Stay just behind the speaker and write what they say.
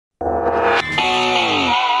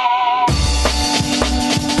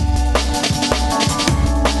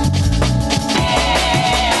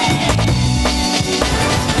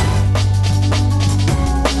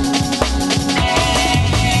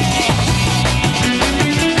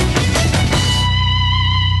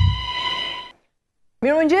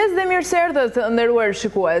Mirë se erdhët, nderuar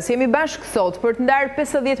shikues. Jemi bashkë sot për të ndarë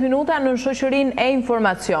 50 minuta në shoqërinë e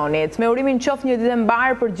informacionit. Me urimin qoftë një ditë e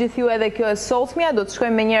mbarë për gjithë ju edhe kjo e sotmja, do të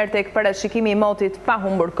shkojmë menjëherë tek parashikimi i motit pa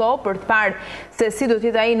humbur kohë për të parë se si do të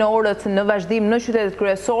jetë ai në orët në vazhdim në qytetet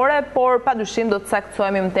kryesore, por padyshim do të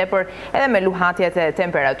saktësohemi më tepër edhe me luhatjet e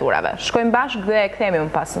temperaturave. Shkojmë bashkë dhe kthehemi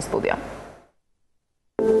më pas në studio.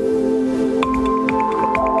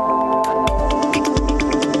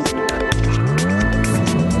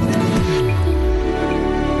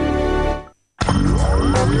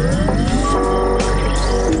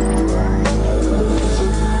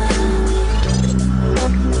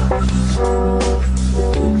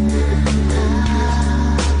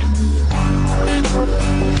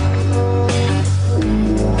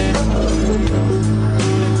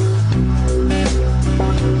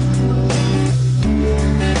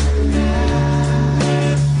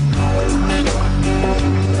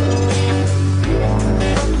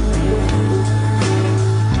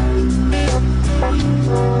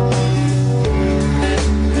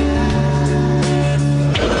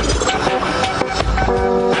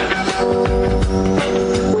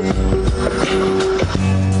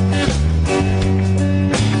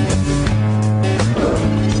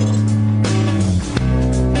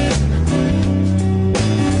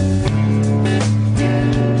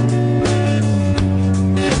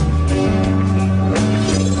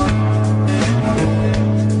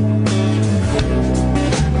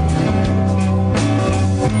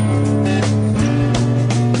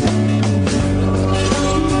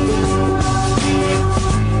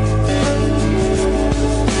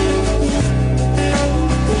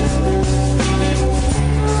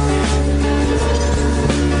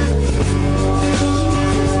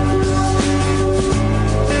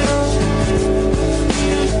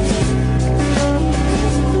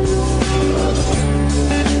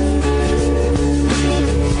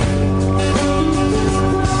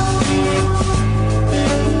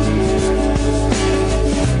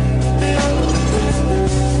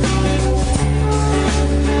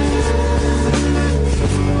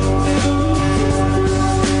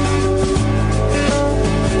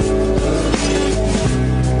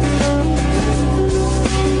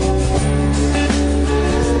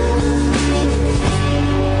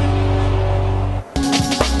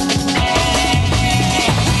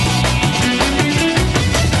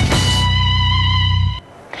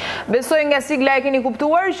 Besoj nga sigla e keni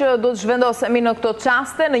kuptuar që do të zhvendosemi në këto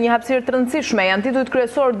qaste në një hapësirë të rëndësishme. Janë titujt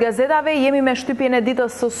kryesor të gazetave, jemi me shtypjen e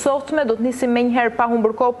ditës së sotme, do të nisim menjëherë pa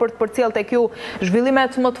humbur kohë për të përcjellë tek ju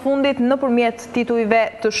zhvillimet më të fundit nëpërmjet titujve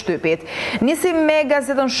të shtypit. Nisim me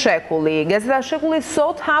gazetën Shekulli. Gazeta Shekulli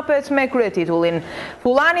sot hapet me kryetitullin: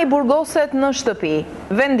 Fullani burgoset në shtëpi.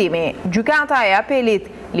 Vendimi: gjykata e apelit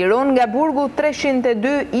liron nga burgu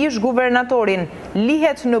 302 ish guvernatorin,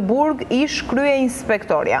 lihet në burg ish krye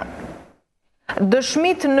inspektoria.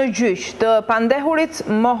 Dëshmit në gjyq të pandehurit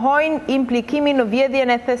mohojnë implikimin në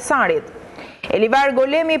vjedhjen e thesarit. Elivar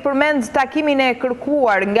Golemi përmend takimin e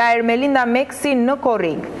kërkuar nga Ermelinda Meksi në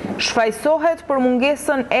korrik. Shfaqsohet për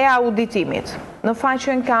mungesën e auditimit. Në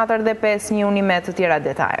faqen 4 dhe 5 njihuni me të tjera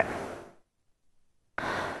detaje.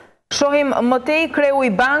 Shohim më tej kreu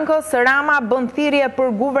i bankës Rama bën thirrje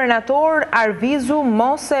për guvernator, Arvizu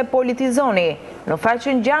mos e politizoni. Në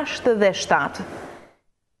faqen 6 dhe 7.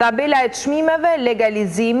 Tabela e çmimeve,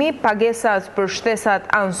 legalizimi, pagesat për shtesat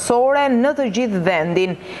anësore në të gjithë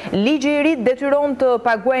vendin. Ligji i ri detyron të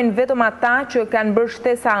paguajnë vetëm ata që kanë bërë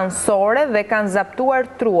shtesa anësore dhe kanë zaptuar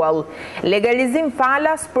truall. Legalizim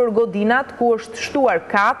falas për godinat ku është shtuar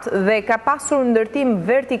kat dhe ka pasur ndërtim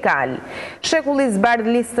vertikal. Shekulli zbardh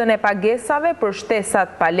listën e pagesave për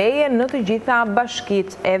shtesat pa leje në të gjitha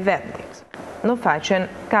bashkitë e vendit. Në faqen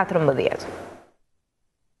 14.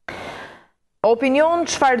 Opinion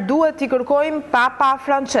çfarë duhet t'i kërkojmë Papa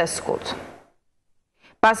Franceskut.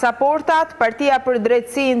 Pasaportat, Partia për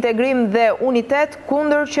Drejtësi, Integrim dhe Unitet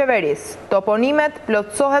kundër qeverisë. Toponimet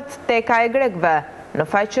plotësohet teka e grekëve, në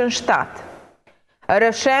faqen 7.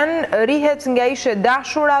 Rëshen rihet nga ishe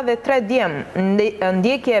dashura dhe 3 djem,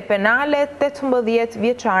 ndjekje penale 18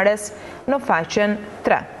 vjeçares, në faqen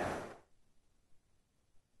 3.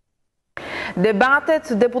 Debatet,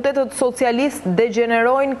 deputetët socialist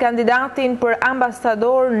degenerojnë kandidatin për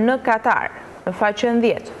ambasador në Katar, në faqen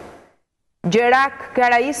 10. Gjerak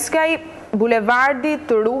Karaiskaj, bulevardi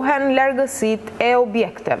të ruhen largësit e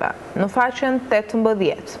objekteve, në faqen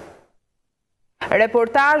 18.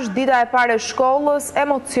 Reportazh dita e parë e shkollës,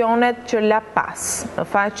 emocionet që la pas, në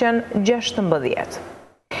faqen 16.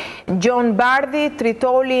 Gjon Bardhi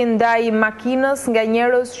tritoli ndaj makinës nga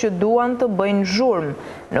njerëz që duan të bëjnë zhurmë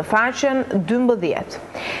në faqen 12.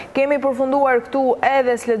 Kemi përfunduar këtu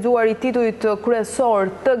edhe sledzuar i titujt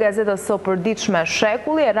kryesor të gazetës së përditshme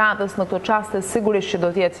Shekulli. E radhës në këto qaste sigurisht që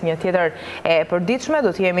do t'jetë një tjetër e përditshme.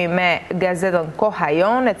 Do t'jemi me gazetën Koha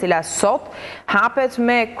Jon, e cila sot hapet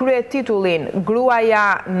me krye titullin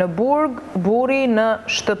Gruaja në burg, burri në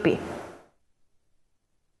shtëpi.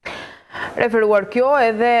 Referuar kjo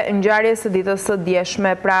edhe ngjarjes së ditës së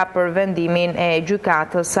djeshme pra për vendimin e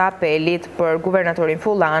gjykatës së apelit për guvernatorin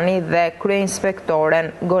Fullani dhe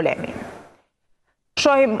kryeinspektoren Golemi.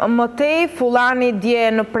 Shohim më tej, Fullani dje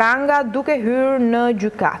në pranga duke hyrë në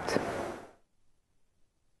gjykatë.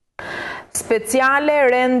 Speciale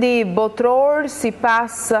rendi botror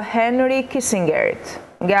sipas Henry Kissingerit,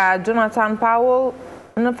 nga Jonathan Powell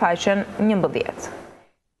në faqen 11.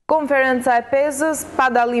 Konferenca e Pezës, pa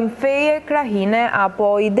dallim feje, krahine apo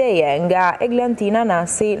ideje, nga Eglantina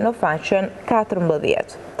Nasi në faqen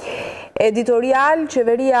 14. Editorial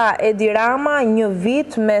Qeveria Edi Rama, një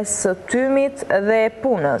vit mes tymit dhe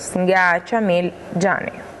punës, nga Qamil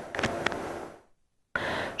Gjani.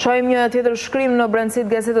 Shohim një tjetër shkrim në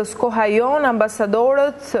brendësitë gazetës Koha Jon.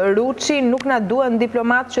 Ambasadorët Ruçi nuk na duan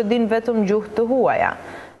diplomat që din vetëm gjuhë të huaja,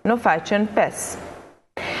 në faqen 5.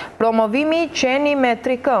 Promovimi qeni me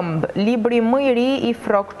trikëmb, libri më i ri i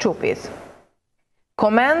Frok Çupit.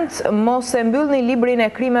 Koment, mos e mbyllni librin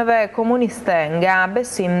e krimeve komuniste, nga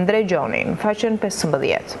Besim Drejgjoni, në faqen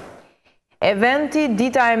 15. Eventi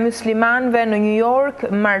Dita e Muslimanëve në New York,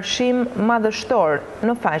 marshim madhështor,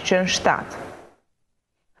 në faqen 7.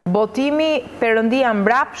 Botimi Perëndia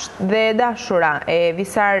mbrapsht dhe e dashura e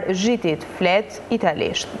Visar Zhitit flet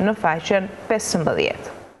italisht, në faqen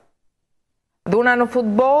 15. Dhuna në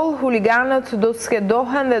futboll, huliganët do të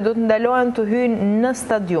skedohen dhe do të ndalohen të hyjnë në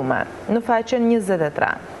stadiume, në faqen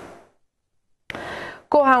 23.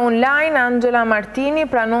 Koha online, Angela Martini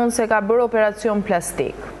pranon se ka bërë operacion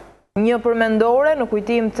plastik. Një përmendore në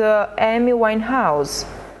kujtim të Amy Winehouse.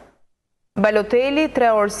 Balotelli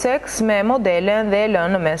 3 orë seks me modelen dhe e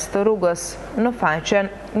lënë në mes të rrugës, në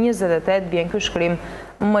faqen 28 vjen ky shkrim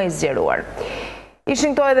më i zgjeruar.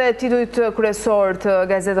 Ishin këto edhe titujt kryesor të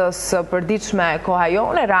gazetës përditshme Koha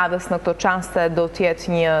Jon. E radhës në këto çaste do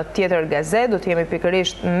t'jetë një tjetër gazet, do t'jemi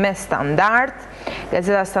pikërisht me Standard.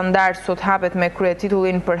 Gazeta Standard sot hapet me krye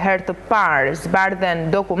titullin për herë të parë, zbardhen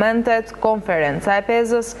dokumentet, konferenca e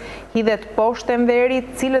Pezës, hidhet poshtë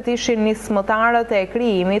Enverit, cilët ishin nismëtarët e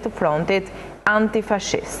krijimit të frontit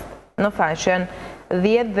antifashist, në faqen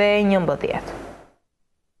 10 dhe 11.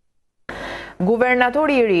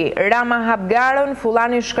 Guvernatori i ri, Rama hap garën,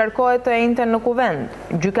 Fullani shkarkohet të njëjtën në kuvent.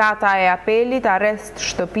 Gjykata e apelit arrest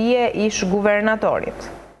shtëpie ish guvernatorit,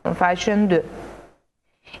 në faqen 2.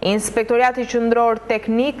 Inspektoriati qendror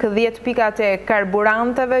teknik 10 pikat e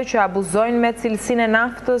karburanteve që abuzojnë me cilësinë e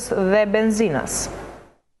naftës dhe benzinës.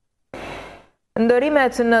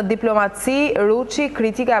 Ndërimet në diplomaci, Ruçi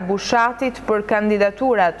kritika Bushatit për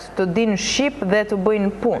kandidaturat të dinë shqip dhe të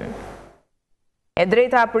bëjnë punë. E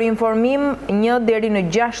drejta për informim, 1 deri në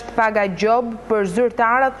 6 paga gjob për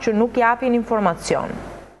zyrtarët që nuk japin informacion.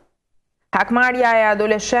 Hakmarrja e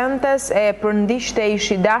adoleshentes e përndishte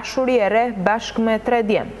ishi dashuri e re bashkë me 3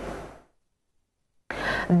 djem.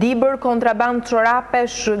 Dibër kontraband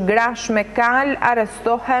çorapesh grash me kal,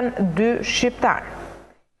 arrestohen 2 shqiptar.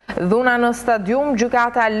 Dhuna në stadium,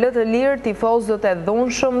 gjykata lë të lirë tifozët e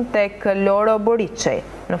dhunshëm tek Loro Boriçi,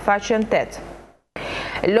 në faqen 8.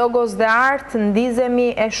 Logos dhe art,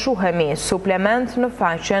 ndizemi e shuhemi, suplement në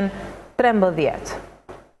faqen 13.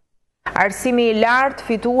 Arsimi i lartë,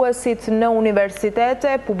 fituesit në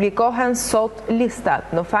universitete, publikohen sot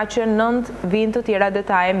listat, në faqen 9 vijnë të tjera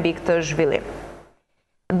detaje mbi këtë zhvillim.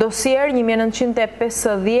 Dosier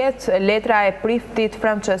 1950, letra e priftit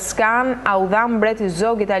franceskan, au dha mbreti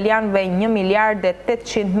zog italianëve 1 miliard e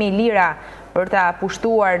 800.000 lira për ta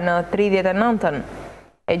pushtuar në 39-ën.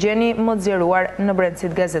 E gjeni më të zgjeruar në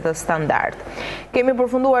brendësitë gazetës Standard. Kemi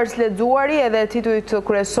përfunduar sledzuari edhe titujt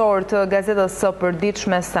kryesor të gazetës së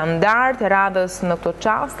përditshme Standard. Radhës në këto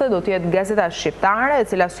çaste do të jetë gazeta shqiptare, e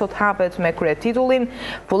cila sot hapet me krye titullin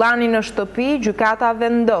Fullani në shtëpi, gjykata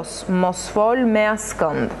vendos, mos fol me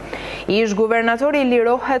askënd. Ish guvernatori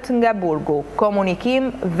lirohet nga burgu,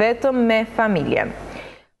 komunikim vetëm me familjen.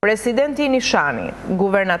 Presidenti Nishani,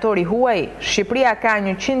 guvernatori huaj, Shqipëria ka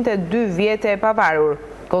 102 vjete e pavarur.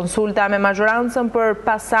 Konsulta me mazhorancën për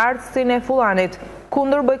pasardhësin e Fullanit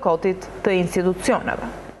kundër bojkotit të institucioneve.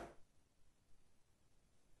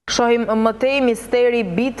 Shohim më tej misteri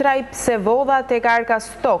Bitraj pse vodha tek Arka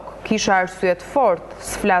Stok, kisha arsye të fortë,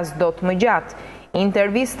 s'flas dot më gjatë.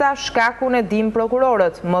 Intervista shkakun e dim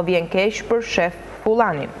prokurorët, më vjen keq për shef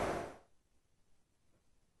Fullanin.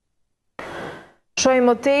 Shoj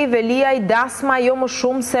Motej, Velia i dasma jo më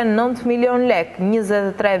shumë se 9 milion lek,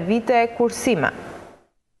 23 vite kursime.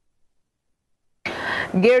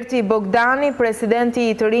 Gerti Bogdani, presidenti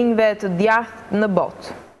i të rinjve të djathtë në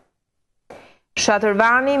botë.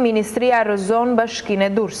 Shatërvani, Ministria rrëzon Bashkinë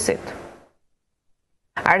e Durrësit.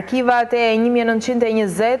 Arkivat e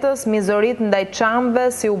 1920-s mizorit ndaj çamëve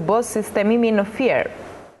si u bë sistemimi në Fier.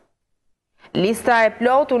 Lista e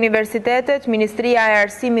plot, universitetet, Ministria e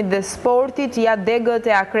Arsimit dhe Sportit ja degët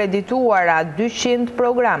e akredituara 200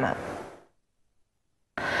 programe.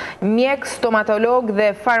 Mjek, stomatolog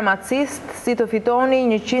dhe farmacist si të fitoni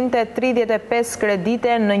 135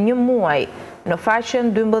 kredite në një muaj, në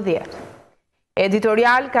faqen 12.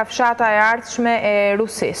 Editorial Kafshata e ardhshme e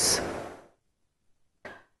Rusisë.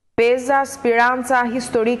 Peza, spiranca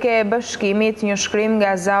historike e bashkimit, një shkrim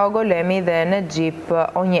nga Zao Golemi dhe Nexhip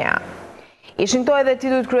Onjea. Ishin këto edhe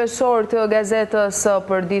titujt kryesor të gazetës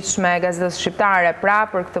përditshme, gazetës shqiptare, pra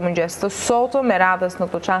për këtë mëngjes të sotëm, me radhës në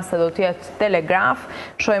këto qaste do t'jetë Telegraf.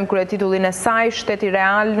 Shohim kryetitullin e saj, shteti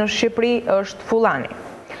real në Shqipëri është Fullani.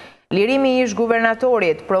 Lirimi i ish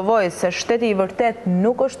guvernatorit provoi se shteti i vërtet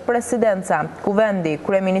nuk është presidenca, kuvendi,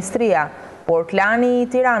 kryeministria, por klani i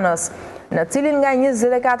Tiranës, në cilin nga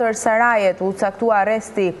 24 sarajet u caktua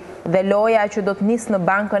arresti dhe loja që do të nisë në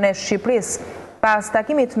Bankën e Shqipërisë, pas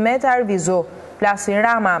takimit me të Arvizu, flasin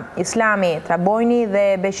Rama, Islami, Trabojni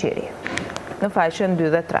dhe Beqiri. Në faqen 2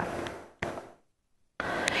 dhe 3.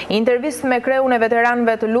 Intervist me kreun e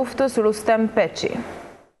veteranëve të luftës Rustem Peçi.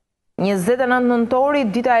 29 nëntori,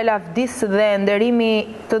 dita e lavdisë dhe nderimi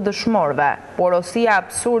të dëshmorëve, porosia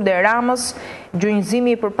absurde e Ramës,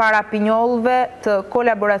 gjunjëzimi përpara pinjollëve të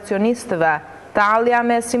kolaboracionistëve, tallja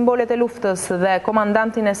me simbolet e luftës dhe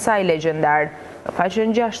komandantin e saj legjendar, në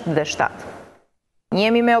faqen 6 dhe 7.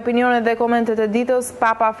 Njemi me opinionet dhe komentet e ditës,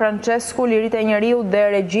 Papa Francesku, lirit e njeriut dhe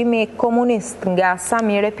regjimi komunist nga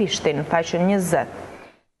Samir e Pishtin, faqen 20.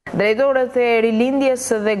 Drejtorët e rilindjes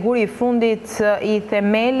dhe guri fundit i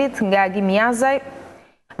themelit nga Gimjazaj,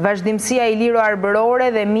 vazhdimësia i liro arbërore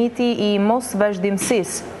dhe miti i mos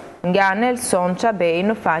vazhdimësis nga Nelson Qabej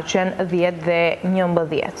në faqen 10 dhe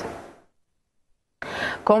 11.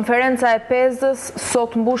 Konferenca e Pezës,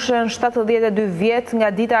 sot mbushen 72 vjet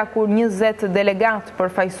nga dita kur 20 delegat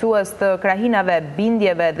përfaqësues të krahinave,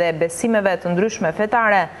 bindjeve dhe besimeve të ndryshme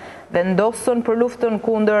fetare vendosën për luftën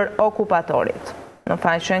kundër okupatorit. Në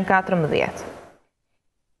faqen 14.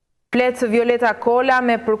 Flet Violeta Kola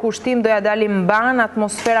me përkushtim doja dalim ban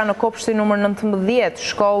atmosfera në kopshtin numër 19,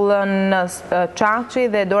 shkollën në Çaçi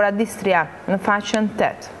dhe Dora Distria, në faqen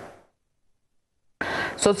 8.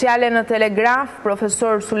 Sociale në Telegraf,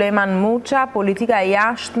 profesor Sulejman Muça, politika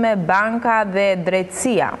jashtme, banka dhe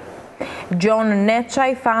drejtësia. Gjon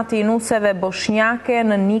Neçaj, fati i nuseve boshnjake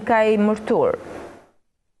në Nikaj Mërtur.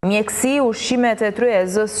 Mjekësi, ushqimet e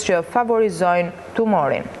tryezës që favorizojnë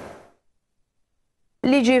tumorin.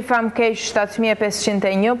 Ligji famkeq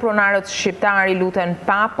 7501, pronarët shqiptari luten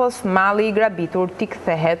papës, malli i grabitur t'i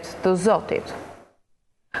kthehet të Zotit.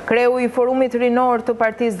 Kreu i forumit rinor të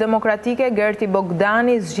Partisë Demokratike, Gerti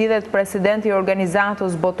Bogdani, zgjidhet presidenti i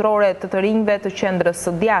organizatës botërore të të rinjve të qendrës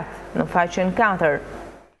së djathtë, në faqen 4.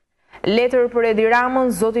 Letër për Edi Ramën,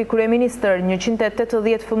 zoti kryeministër,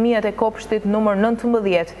 180 fëmijët e kopshtit numër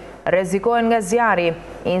 19 rrezikohen nga zjarri,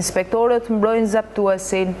 inspektorët mbrojnë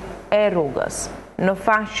zaptuesin e rrugës. Në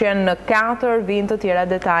faqen 4 vijnë të tjera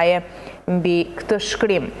detaje mbi këtë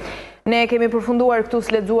shkrim. Ne kemi përfunduar këtu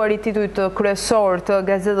lexuar i titujt kryesor të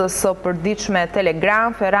gazetës së përditshme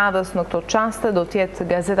Telegraf, e radhës në këto çaste do të jetë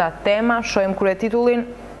gazeta Tema, shohim kryetitullin.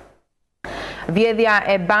 Vjedhja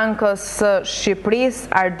e Bankës së Shqipërisë,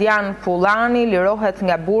 Ardian Fullani lirohet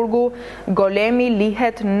nga burgu, Golemi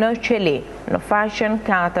lihet në qeli, në faqen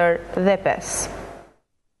 4 dhe 5.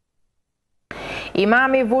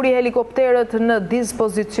 Imami vuri helikopterët në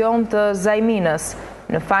dispozicion të Zajminës,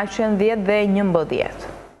 në faqen 10 dhe 11.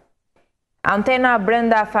 Antena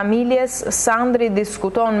brenda familjes, Sandri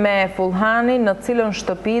diskuton me Fullhani në cilën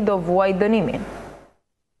shtëpi do vuaj dënimin.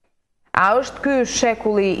 A është ky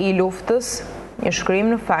shekulli i luftës? Një shkrim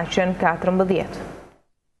në faqen 14.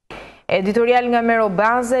 Editorial nga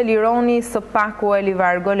Merobaze, lironi së paku e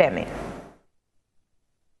Livar Golemi.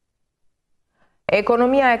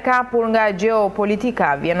 Ekonomia e kapur nga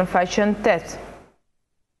geopolitika, vjen në faqen 8.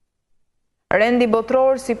 Rendi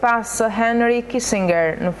botror si pas Henry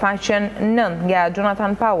Kissinger, në faqen 9 nga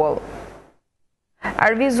Jonathan Powell.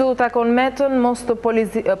 Arvizu takon Metën, mos të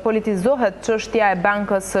politizohet çështja e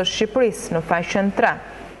Bankës së Shqipërisë, në faqen 3.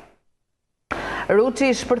 Ruçi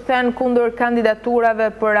shpërthen kundër kandidaturave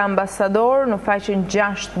për ambasador në faqen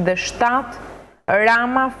 6 dhe 7.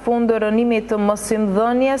 Rama fund rënimit të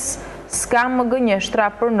mosimdhënies, s'ka më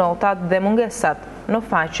gënjeshtra për notat dhe mungesat në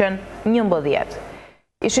faqen 11.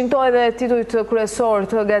 Ishin këto edhe titujt kryesor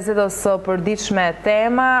të gazetës së përditshme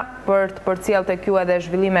Tema, për të përcjellë tek ju edhe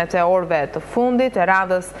zhvillimet e orëve të fundit e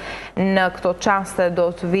radhës. Në këto çaste do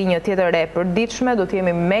të vi një tjetër e përditshme, do të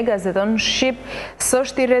jemi me gazetën Shqip,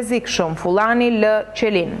 s'është i rrezikshëm Fullani lë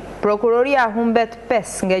qelin. Prokuroria humbet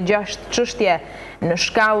 5 nga 6 çështje në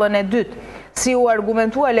shkallën e dytë. Si u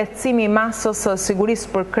argumentua lehtësimi i masës së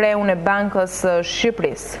sigurisë për kreun e Bankës së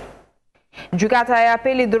Shqipërisë. Gjykata e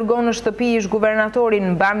apelit dërgon në shtëpi ish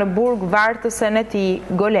guvernatorin Baneburg vartësen e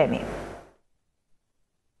tij Golemi.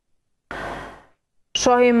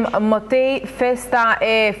 Shohim më tej festa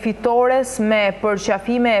e fitores me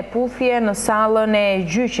përqafime e puthje në sallën e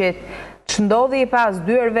gjyqit, ç'ndodhi pas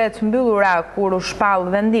dyerve të mbyllura kur u shpall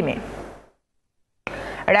vendimi.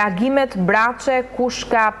 Reagimet braçe kush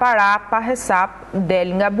ka para pa hesap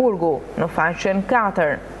del nga burgu në faqen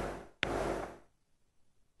 4.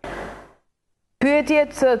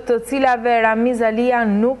 Pyetjet të cilave Ramiz Alia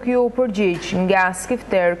nuk ju përgjigj nga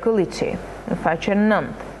Skifter Këlliçi në faqen 9.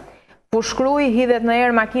 Fushkrui hidhet në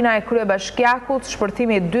erë makina e kryebashkiakut,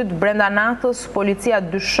 shpërthimi i dytë brenda natës, policia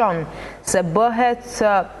dyshon se bëhet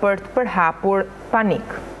për të përhapur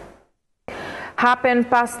panik. Hapen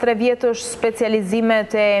pas 3 vjetësh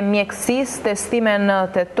specializimet e mjekësisë, testime në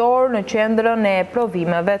tetor në qendrën e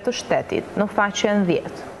provimeve të shtetit në faqen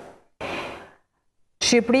 10.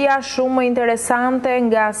 Shqipëria shumë më interesante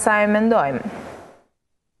nga sa e mendojmë.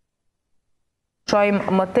 Shohim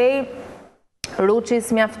më tej, Ruçi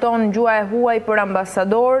mjafton gjua e huaj për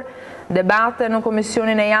ambasador, debate në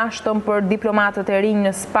Komisionin e Jashtëm për diplomatët e rinj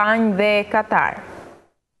në Spanjë dhe Katar.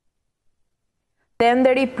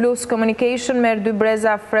 Tenderi plus communication merr 2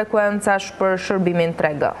 breza frekuencash për shërbimin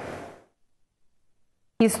 3G.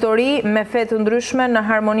 Histori me fetë ndryshme në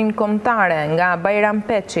harmoninë kombëtare nga Bajram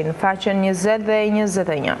Peçi në faqen 20 dhe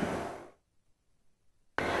 21.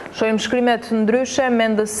 Shohim shkrimet ndryshe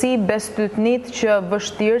me ndësi bestytnit që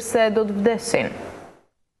vështirëse do të vdesin.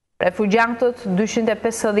 Refugjatët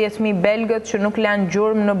 250.000 belgët që nuk lanë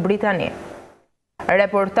gjurmë në Britani.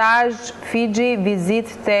 Reportazh Fiji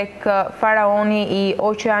vizit tek faraoni i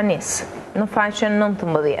Oqeanis në faqen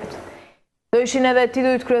 19. Do ishin edhe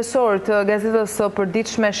titujt kryesor të gazetës së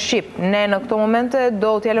përditshme Shqip. Ne në këto momente do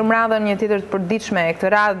t'ja lëm radhën një titër të përditshme. Këtë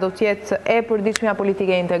radhë do t'jetë e përditshmja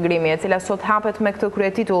politike e integrimi, e cila sot hapet me këtë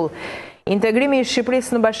kryetitull. Integrimi i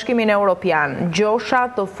Shqipërisë në Bashkimin Evropian, gjosha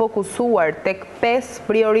të fokusuar tek 5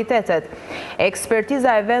 prioritetet.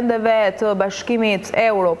 Ekspertiza e vendeve të Bashkimit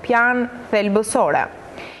Evropian thelbësore.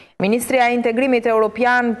 Ministria e Integrimit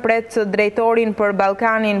Evropian pret drejtorin për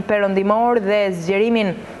Ballkanin Perëndimor dhe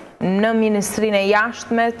zgjerimin në Ministrinë e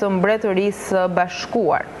Jashtme të Mbretërisë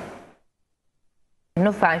Bashkuar.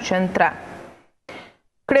 Në faqen 3.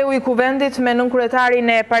 Kreu i Kuvendit me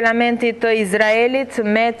nënkryetarin e Parlamentit të Izraelit,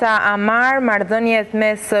 Meta Amar, marrëdhëniet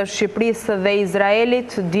mes Shqipërisë dhe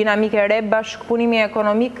Izraelit, dinamike re, bashkëpunimi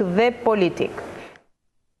ekonomik dhe politik.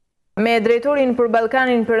 Me drejtorin për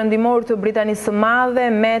Ballkanin Perëndimor të Britanisë së Madhe,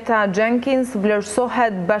 Meta Jenkins,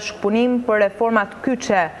 vlerësohet bashkëpunim për reformat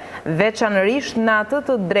kyçe, veçanërisht në atë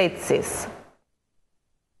të drejtësisë.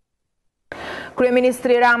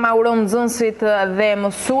 Kryeministri Rama uron nxënësit dhe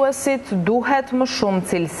mësuesit duhet më shumë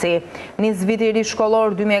cilësi. Nis viti i ri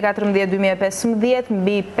shkollor 2014-2015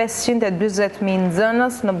 mbi 540.000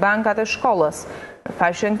 nxënës në bankat e shkollës, në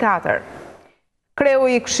faqen 4. Kreu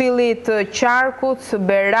i Këshillit të Qarkut,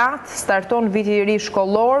 Berat, starton viti i ri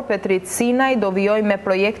shkollor, Petrit Sinaj do vijojë me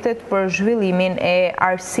projektet për zhvillimin e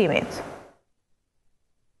arsimit.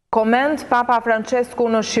 Koment Papa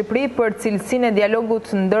Francesku në Shqipëri për cilësinë e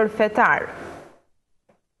dialogut ndërfetar.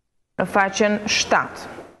 Në faqen 7.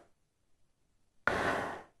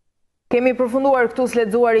 Kemi përfunduar këtu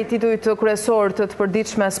lexuar i titujt kryesor të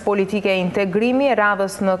përditshmes politike integrimi.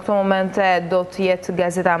 Radhës në këto momente do të jetë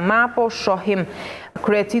gazeta Mapo. Shohim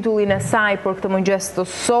kryetitullin e saj për këtë mëngjes të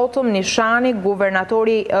sotëm. Nishani,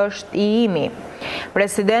 guvernatori është i imi.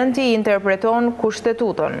 Presidenti interpreton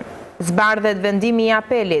kushtetutën. Zbardhet vendimi i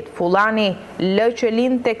apelit. Fullani lë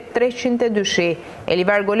qelin tek 302-shi.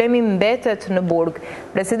 Elivar Golemi mbetet në burg.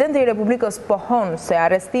 Presidenti i Republikës pohon se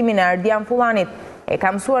arrestimin e Ardian Fullanit e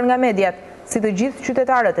ka mësuar nga mediat si të gjithë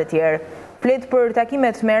qytetarët e tjerë. Flet për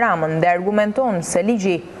takimet me Ramën dhe argumenton se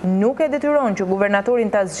ligji nuk e detyron që guvernatorin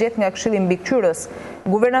ta zgjedh nga Këshilli Mbikëqyrës.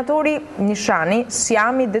 Guvernatori Nishani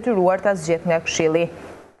sjam i detyruar ta zgjedh nga Këshilli.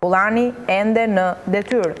 Fullani ende në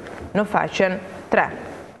detyrë, në faqen 3.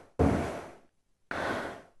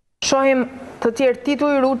 Shohim të tjerë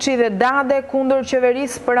tituj: Ruçi dhe Dade kundër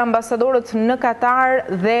qeverisë për ambasadorët në Katar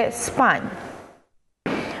dhe Spanjë.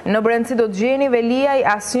 Në brendësi do të gjeni Veliaj,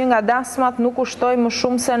 asnjë nga dasmat nuk kushtoi më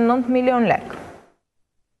shumë se 9 milion lek.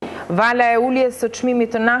 Vala e uljes së çmimit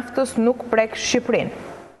të naftës nuk prek Shqipërinë.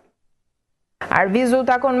 Arvizu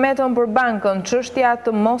takon Metën për bankën, çështja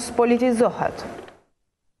të mos politizohet.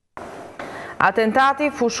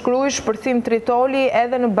 Atentati fushkrui shpërthim tritoli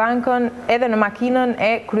edhe në bankën, edhe në makinën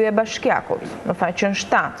e kryebashkiakut, në faqen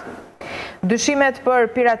 7. Dyshimet për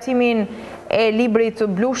piratimin e librit të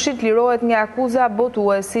Blushit lirohet nga akuza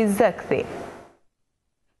botuesi Zekthi.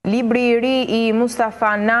 Libri i ri i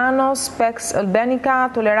Mustafa Nanos, Pax Albanica,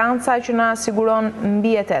 toleranca që na siguron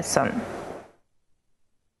mbijetesën.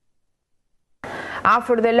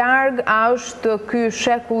 Afër dhe larg, a është ky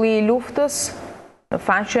shekulli i luftës? Në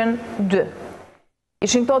faqen 2.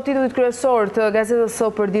 Ishin këto titujt kryesor të gazetës së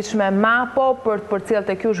përditshme Mapo, për të përcjellë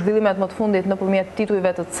tek ju zhvillimet më të fundit nëpërmjet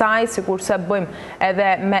titujve të saj, sikurse bëjmë edhe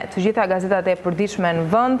me të gjitha gazetat e përditshme në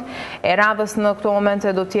vend. E radhës në këto momente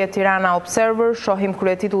do të jetë Tirana Observer, shohim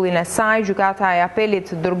kryetitullin e saj: Gjykata e Apelit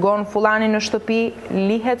dërgon Fullanin në shtëpi,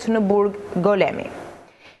 lihet në burg Golemi.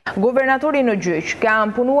 Guvernatori në gjyq ka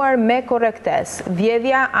punuar me korrektesë,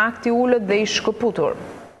 vjedhja akti ulët dhe i shkëputur.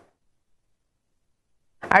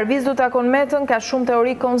 Arvizu takon Metën, ka shumë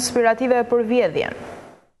teori konspirative për vjedhjen.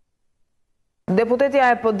 Deputetja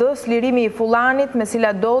e PD-s, lirimi i Fullanit me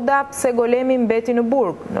Sila Doda, pse Golemi mbeti në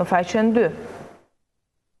burg, në faqen 2.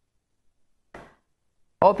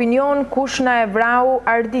 Opinion: kush na e vrau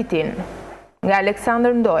Arditin, nga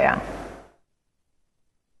Aleksandër Ndoja.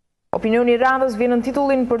 Opinioni i radhës vjen në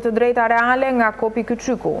titullin për të drejta reale nga Kopi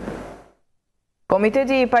Kyçyku.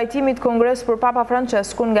 Komiteti i pajtimit Kongres për Papa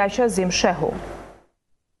Franceskun nga Qazim Shehu.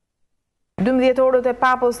 12 orët e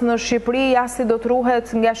Papës në Shqipëri, jasti do të ruhet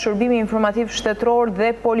nga Shërbimi Informativ Shtetëror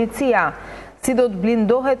dhe Policia. Si do të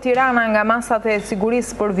blindohet Tirana nga masat e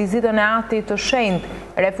sigurisë për vizitën e Atit të Shenjtë,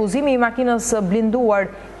 refuzimi i makinës së blinduar,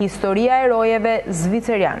 historia e erojeve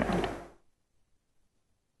zviceriane.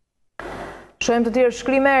 Shohim të tjerë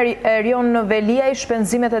shkrime: Erion në Veliaj,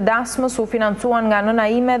 shpenzimet e dasmës u financuan nga nëna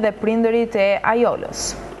ime dhe prindërit e Ajolës.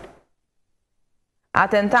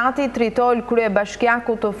 Atentati tritol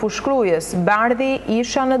kryebashkiakut të fushkrujës, Bardhi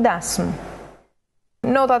isha në dasmë.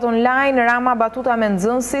 Notat online: Rama batuta me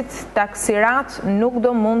nxënësit, taksirat nuk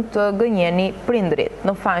do mund të gënjeni prindrit,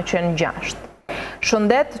 në faqen 6.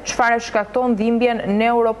 Shëndet, çfarë shkakton dhimbjen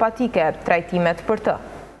neuropatike, trajtimet për të.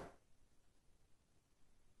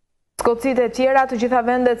 Skocit e tjera të gjitha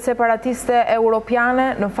vendet separatiste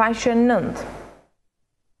europiane, në faqen 9.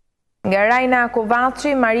 Nga Rajna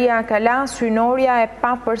Kovaci, Maria Kala, synoria e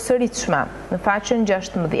papërsëritshme, në faqen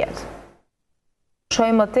 16.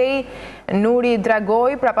 Shohim më tej: Nuri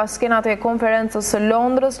Dragoj, prapaskenat e konferencës së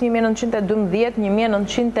Londrës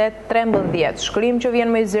 1912-1913, shkrim që vjen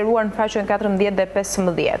më i zgjeruar në faqen 14 dhe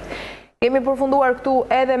 15. Kemi përfunduar këtu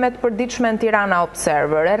edhe me të përditshmen Tirana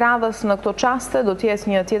Observer. E radhës në këto qaste do t'jetë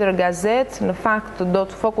një tjetër gazet, në fakt do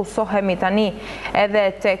të fokusohemi tani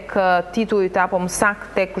edhe tek titujt apo më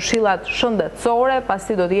saktë tek këshillat shëndetësore,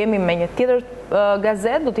 pasi do të jemi me një tjetër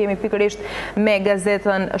gazet, do të jemi pikërisht me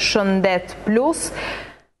gazetën Shëndet Plus.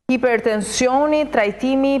 Hipertensioni,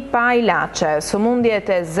 trajtimi pa ilaçe. Sëmundjet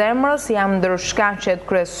e zemrës janë ndër shkaqet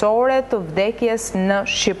kryesore të vdekjes në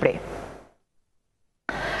Shqipëri.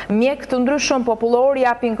 Mjek të ndryshëm popullor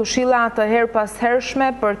japin këshilla të her pas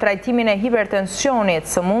hershme për trajtimin e hipertensionit,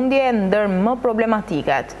 sëmundje ndër më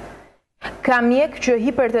problematikat. Ka mjek që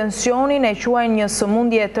hipertensionin e quajnë një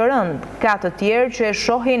sëmundje të rëndë, ka të tjerë që e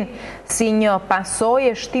shohin si një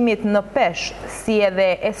pasojë e shtimit në peshë, si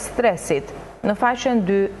edhe e stresit, në faqen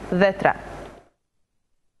 2 dhe 3.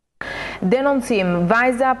 Denoncim: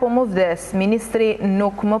 vajza po më vdes, ministri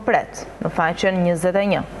nuk më pret, në faqen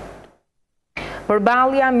 21.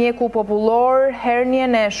 Përballja: mjeku popullor,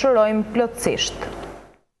 hernien e shërojmë plotësisht.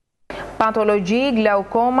 Patologji: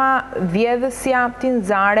 glaukoma, vjedhësja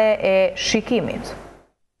tinzare e shikimit.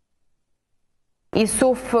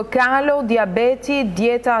 Isuf Kalo, diabeti,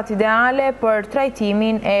 dietat ideale për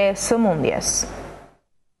trajtimin e sëmundjes.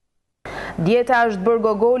 Dieta është bërë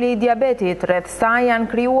gogoli i diabetit, rreth saj janë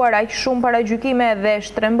krijuar aq shumë paragjykime dhe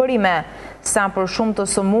shtrembërime, sa për shumë të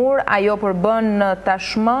sëmur ajo përbën në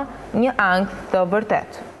tashmë një ankth të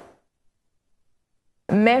vërtet.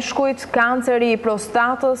 Meshkujt, kanceri i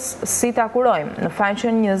prostatës, si ta kurojmë, në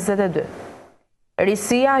faqen 22.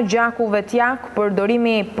 Risia, gjaku vetjak,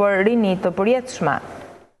 përdorimi për rini të përjetshme.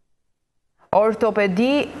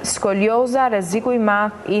 Ortopedi, skolioza, rreziku i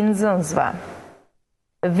madh i nxënësve.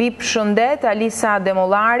 VIP Shëndet, Alisa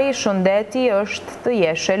Demollari, shëndeti është të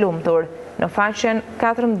jesh e lumtur, në faqen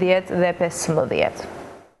 14 dhe 15.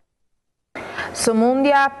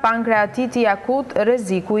 Sëmundja pankreatiti akut,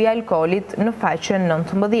 rreziku i alkoolit në faqen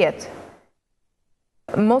 19.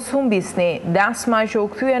 Mos humbisni, dasma që u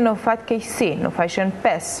kthye në fatkeqësi në faqen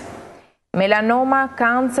 5. Melanoma,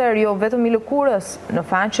 kancer jo vetëm i lëkurës në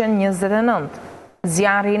faqen 29.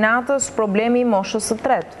 Zjarri i natës, problemi i moshës së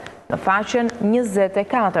tretë në faqen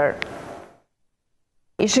 24.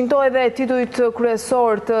 Ishin këto edhe titujt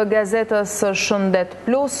kryesor të gazetës Shëndet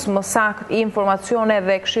Plus, më saktë informacione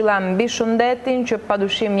dhe këshilla mbi shëndetin që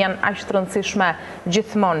padyshim janë aq të rëndësishme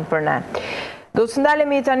gjithmonë për ne. Do të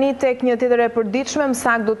ndalemi tani tek një tjetër e përditshme, më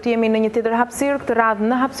saktë do të jemi në një tjetër hapësirë, këtë radhë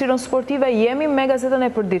në hapësirën sportive jemi me gazetën e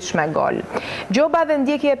përditshme Gol. Gjoba dhe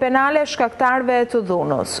ndjekje penale shkaktarëve të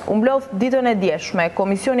dhunës. U mblodh ditën e djeshme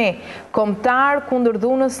Komisioni Kombëtar kundër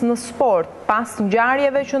dhunës në sport pas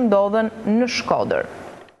ngjarjeve që ndodhen në Shkodër.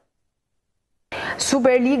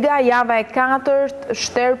 Superliga java e 4,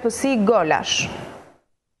 shtërpësi golash.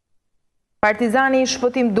 Partizani i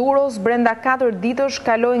Shpëtim Durrës brenda 4 ditësh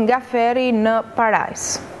kaloi nga Ferri në Parajs.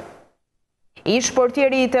 Ish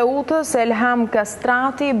portieri i Teutës Elham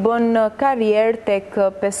Kastrati bën karrierë tek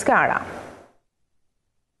Peskara.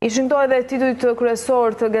 Ishin këto edhe titujt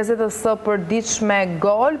kryesor të gazetës së përditshme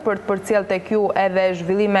Gol, për të përcjell tek ju edhe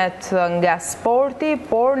zhvillimet nga sporti,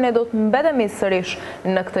 por ne do të mbetemi sërish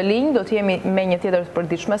në këtë linjë, do të jemi me një tjetër të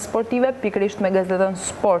përditshme sportive, pikërisht me gazetën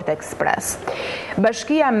Sport Express.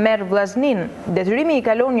 Bashkia merr vllaznin, detyrimi i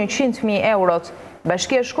kalon 100.000 eurot.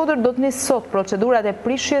 Bashkia e Shkodër do të nisë sot procedurat e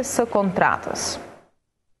prishjes së kontratës.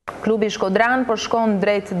 Klubi Shkodran përshkon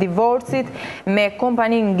drejt divorcit me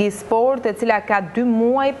kompaninë Gisport, e cila ka 2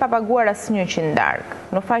 muaj pa paguar asnjë qindark.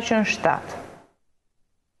 Në faqen 7.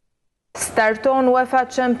 Starton UEFA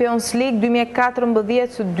Champions League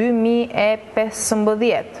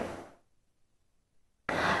 2014-2015.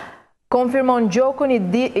 Konfirmon Gjokën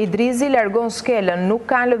Idrizi largon skelën, nuk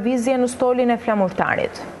ka lëvizje në stolin e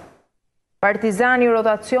flamurtarit. Partizani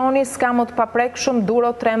rotacioni s'ka më të paprekshëm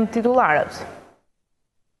Duro trem titullarët.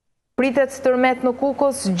 Pritet tërmet në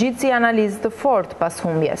Kukës, gjithësi analizë të fort pas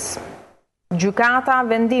humbjes. Gjykata,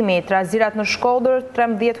 vendimi, trazirat në Shkodër,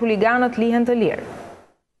 13 huliganët lihen të lirë.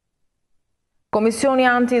 Komisioni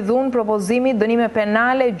anti-dhun, propozimi, dënime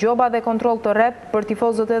penale, gjoba dhe kontrol të rep për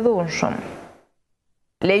tifozët e dhunshëm.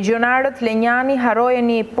 Legionarët Lenjani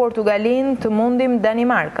harojeni Portugalin, të mundim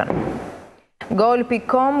Danimarkën.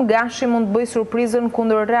 Gol.com, Gashi mund të bëj surprizën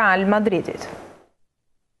kundër Real Madridit.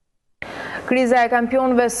 Kriza e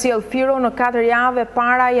kampionëve sjell Firo në 4 javë e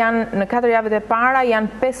para janë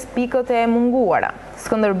 5 pikët e munguara.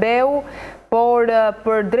 Skënderbeu, por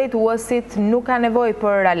për drejtuesit nuk ka nevojë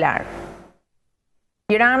për alarm.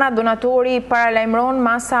 Tirana donatori paralajmëron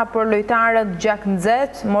masa për lojtarët gjak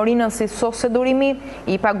nxehtë, Morinën si sose durimi,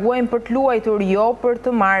 i paguajnë për të luajtur jo për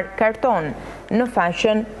të marrë karton, në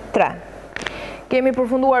faqen 3. Kemi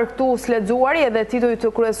përfunduar këtu sledzuari edhe titujt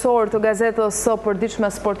kryesor të gazetës së përditshme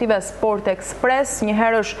sportive Sport Express,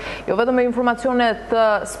 njëherësh jo vetëm me informacionet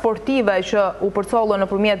sportive që u përcollën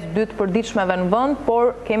nëpërmjet 2 të përditshmeve në vend,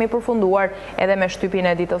 por kemi përfunduar edhe me shtypin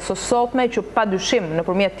e ditës së sotme, që padyshim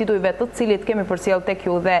nëpërmjet titujve të cilit kemi përcjell tek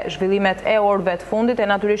ju dhe zhvillimet e orëve të fundit, e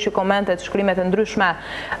natyrisht që komentet, shkrimet e ndryshme,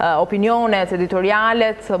 opinionet,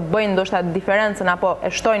 editorialet bëjnë ndoshta diferencën apo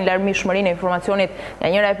e shtojnë larmishmërinë e informacionit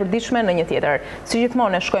nga njëra e përditshme në një tjetër. Si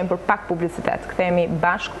gjithmonë ne shkojmë për pak publicitet. Kthehemi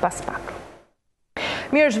bashkë pas pak.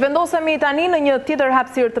 Mirë, zhvendosemi tani në një tjetër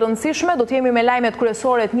hapësirë të rëndësishme, do të jemi me lajmet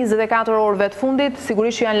kryesore të 24 orëve të fundit,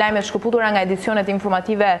 sigurisht që janë lajmet shkëputura nga edicionet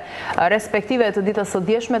informative respektive të ditës së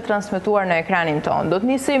djeshme transmetuar në ekranin tonë. Do të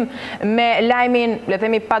nisim me lajmin, le të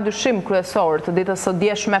themi padyshim kryesor të ditës së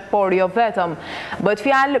djeshme, por jo vetëm. Bëhet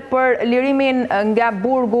fjalë për lirimin nga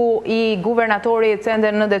burgu i guvernatorit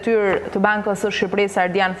ende në detyrë të Bankës së Shqipërisë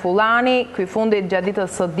Ardian Fullani, ky fundit gjatë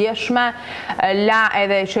ditës së djeshme la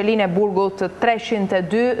edhe qelinë e burgut 302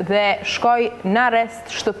 dhe shkoj në arrest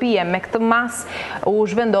shtëpie. Me këtë mas u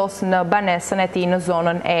zhvendos në banesën e tij në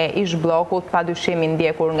zonën e ish bllokut, padyshim i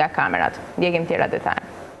ndjekur nga kamerat. Ndjekim tjera detaje.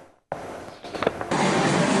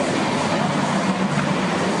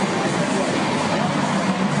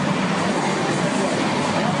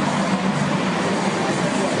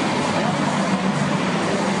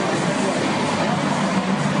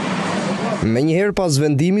 Menjëherë pas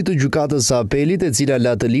vendimit të gjykatës së apelit, e cila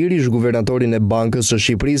la të lirë ish-guvernatorin e Bankës së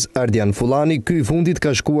Shqipërisë Ardian Fullani, ky i fundit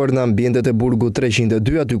ka shkuar në ambientet e burgut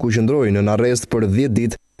 302, aty ku qëndroi në arrest për 10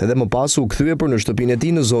 ditë dhe më pas u kthye për në shtëpinë e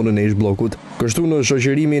tij në zonën e ish-bllokut. Kështu në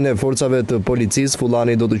shoqërimin e forcave të policisë,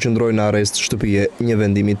 Fullani do të qëndrojë në arrest shtëpie. Një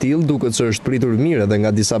vendim i tillë duket se është pritur mirë edhe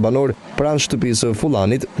nga disa banor pranë shtëpisë së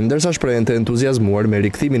Fullanit, ndërsa shprehen të entuziazmuar me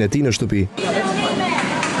rikthimin e tij në shtëpi.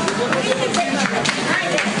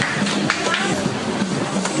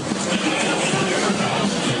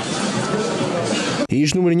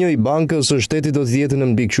 Ish numër 1 i Bankës së Shtetit do të jetë në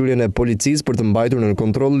mbikëqyrjen e policisë për të mbajtur në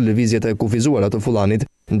kontroll lëvizjet e kufizuara të Fullanit,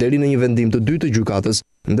 deri në një vendim të dytë të gjykatës.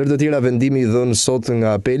 Ndër të tjera, vendimi i dhënë sot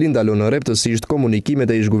nga apeli ndalon rreptësisht komunikimet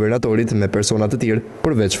e ish-guvernatorit me persona të tjerë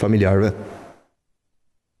përveç familjarëve.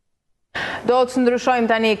 Do të ndryshojmë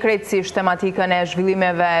tani krejtësisht tematikën e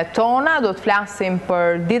zhvillimeve tona, do të flasim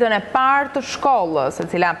për ditën e parë të shkollës, e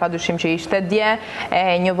cila padyshim që ishte dje,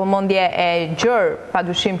 një vëmendje e gjerë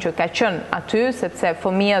padyshim që ka qenë aty, sepse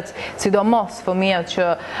fëmijët, sidomos fëmijët që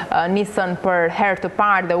nisën për herë të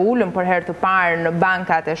parë dhe ulën për herë të parë në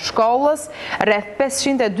bankat e shkollës, rreth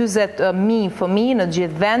 540.000 fëmijë në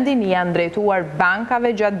gjithë vendin janë drejtuar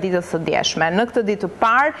bankave gjatë ditës së djeshme. Në këtë ditë të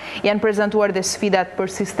parë janë prezantuar dhe sfidat për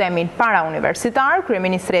sistemin para universitar.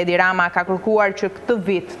 Kryeministri Edi Rama ka kërkuar që këtë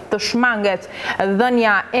vit të shmanget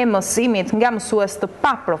dhënia e mësimit nga mësues të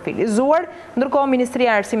paprofilizuar, ndërkohë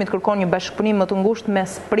Ministria e Arsimit kërkon një bashkëpunim më të ngushtë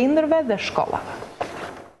mes prindërve dhe shkollave.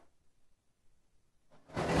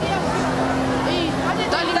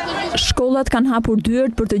 Shkollat kanë hapur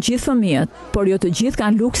dyert për të gjithë fëmijët, por jo të gjithë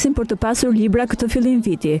kanë luksin për të pasur libra këtë fillim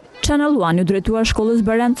viti. Channel One u drejtua shkollës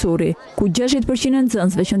Barancuri, ku 60% e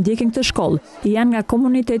nxënësve që ndjekin këtë shkollë janë nga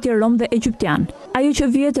komuniteti rom dhe egjiptian. Ajo që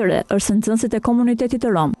vjet e re është se nxënësit e komunitetit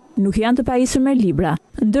rom nuk janë të pajisur me libra,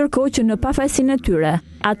 ndërkohë që në pafajësinë e tyre,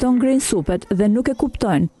 ato ngrin supet dhe nuk e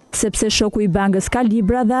kuptojnë, sepse shoku i bankës ka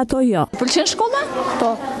libra dhe ato jo. Pëlqen shkolla?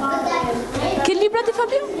 Po. Ke libra ti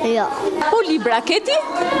Fabio? Jo. Po libra ke ti?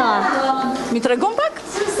 Po. Mi tregon pak?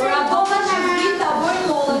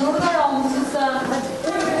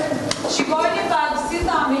 Shikojni pak si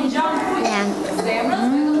ta me gjanë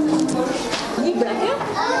Libra ke?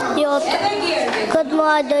 Jo, këtë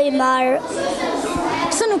muaj do i marë.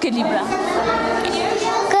 Pse nuk ke libra?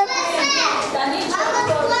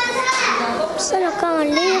 Pse nuk kam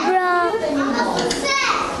libra?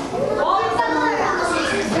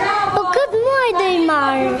 Po këtë muaj do i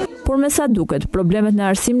marë. Por me sa duket, problemet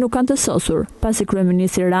në arsim nuk kanë të sosur, pasi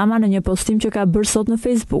kryeministri Rama në një postim që ka bërë sot në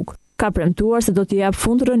Facebook, ka premtuar se do t'i jap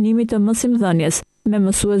fund rënimit të mësimdhënies, me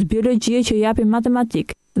mësues biologjie që japin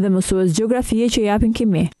matematik dhe mësues gjeografie që japin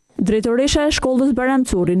kimi. Drejtoresha e shkollës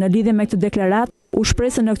Barancuri në lidhje me këtë deklarat u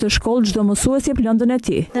shpreh se në këtë shkollë çdo mësues jep lëndën e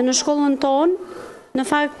tij. Dhe në shkollën tonë, në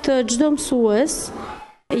fakt çdo mësues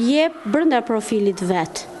jep brenda profilit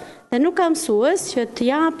vet. Dhe nuk ka mësues që të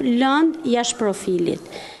jap lëndë jashtë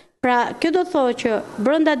profilit. Pra, kjo do të thotë që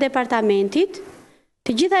brenda departamentit,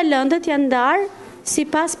 të gjitha lëndët janë ndarë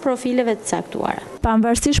sipas profileve të caktuara.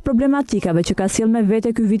 Pavarësisht problematikave që ka sjell me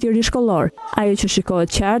vete ky vit i ri shkollor, ajo që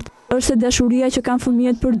shikohet qartë është se dashuria që kanë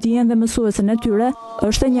fëmijët për dijen dhe mësuesen e tyre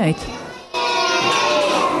është e njëjtë.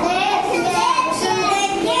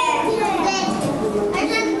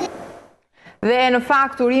 Dhe në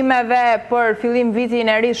fakt urimeve për fillim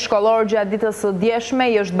vitin e ri shkollor gjatë ditës së djeshme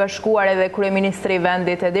i është bashkuar edhe kryeministri i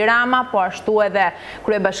vendit Edi Rama, po ashtu edhe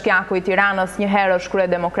kryebashkiaku i Tiranës, njëherë është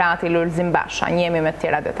kryedemokrati Lulzim Basha. Njemi me të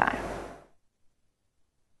tjera detaje.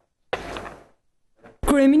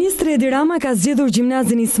 Kryeministri Edi Rama ka zgjedhur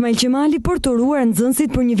gjimnazin Ismail Qemali për të uruar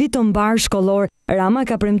nxënësit për një vit të mbar shkollor. Rama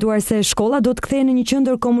ka premtuar se shkolla do të kthehej në një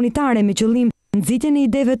qendër komunitare me qëllim nxitjen e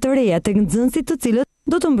ideve të reja tek nxënësit të cilët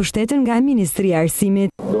do të mbështeten nga Ministria e Arsimit.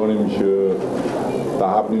 Donim që ta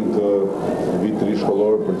hapnim të vit të ri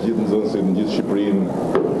shkollor për gjithë nxënësit në gjithë Shqipërinë,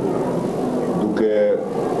 duke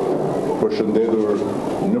përshëndetur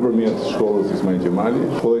nëpërmjet shkollës Ismail Qemali.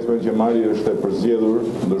 Shkolla Ismail Qemali është e përzgjedhur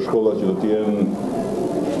ndër shkollat që do të jenë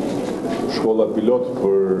shkolla pilot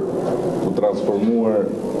për të transformuar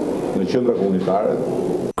në qendra komunitare.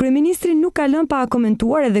 Kryeministri nuk ka lënë pa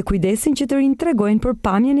komentuar edhe kujdesin që të rinj tregojnë për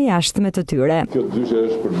pamjen e jashtme të tyre. Kjo dyshe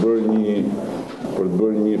është për të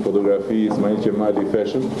bërë një fotografi Ismail Qemali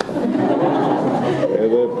fashion,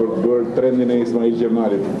 edhe për të bërë trendin e Ismail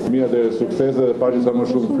Qemalit. Fëmijët e suksese dhe paqë sa më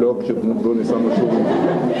shumë flokë që të bëni sa më shumë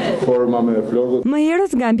forma me flokët. Më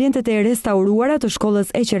herët nga ambientet e restauruara të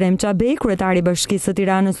shkollës Eqerem Çabej, kryetari i Bashkisë së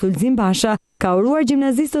Tiranës Lulzim Basha ka uruar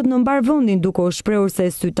gjimnazistët në mbar vendin duke u shprehur se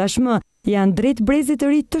sy tashmë janë drejt brezit të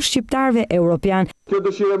ri të shqiptarëve europian. Kjo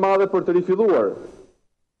dëshirë e madhe për të rifilluar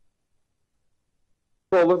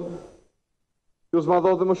shkollën ju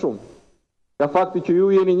zmadhot dhe më shumë. Ka fakti që ju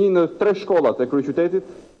jeni një në 3 shkollat e kryeqytetit,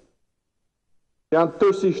 janë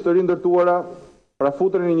tërësisht të rindërtuara, pra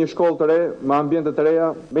futën në një shkollë të re, me ambiente të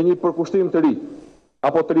reja, me një përkushtim të ri,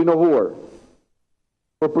 apo të rinovuar.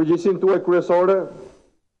 Për përgjegjësinë tuaj kryesore,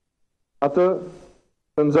 atë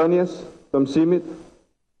të nxënjes, të mësimit,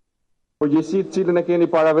 përgjegjësitë cilën e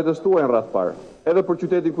keni para vetes tuaj në radh parë, edhe për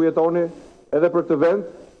qytetin ku jetoni, edhe për këtë vend,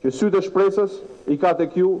 që sytë e shpresës i ka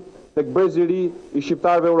tek ju, tek brezi i ri i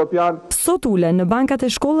shqiptarëve europian. Sot ulen në bankat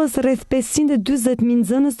e shkollës rreth 540.000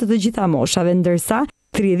 nxënës të gjitha moshave, ndërsa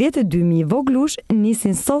 32.000 voglush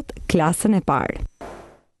nisin sot klasën e parë.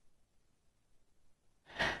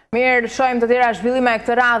 Mirë, shojmë të tjera zhvillime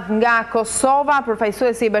këtë radhë nga Kosova.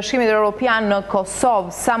 Përfaqësuesi i Bashkimit Evropian në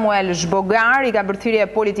Kosovë, Samuel Zhbogar, i ka bërthirrje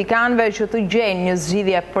politikanëve që të gjejnë një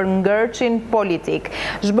zgjidhje për ngërçin politik.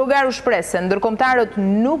 Zhbogar u shpreh se ndërkombëtarët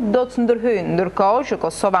nuk do të ndërhyjnë, ndërkohë që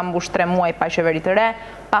Kosova mbush 3 muaj pa qeveri të re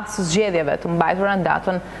pas zgjedhjeve të mbajtura në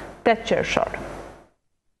datën 8 qershor.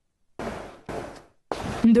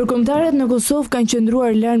 Ndërkombëtarët në Kosovë kanë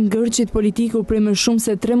qëndruar larg ngërçit politiku prej më shumë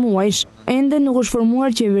se 3 muajsh, ende nuk është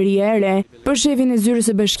formuar qeveria e re. Për shefin e zyrës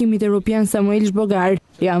së Bashkimit Evropian Samuel Zhbogar,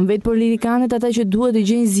 janë vetë politikanët ata që duhet të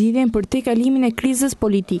gjejnë zgjidhjen për tejkalimin e krizës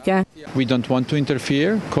politike. We don't want to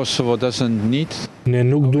interfere. Kosovo doesn't need. Ne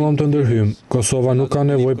nuk duam të ndërhyjmë. Kosova nuk ka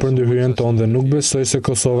nevojë për ndërhyrjen tonë dhe nuk besoj se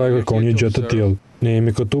Kosova e kërkon një gjë të tillë. Ne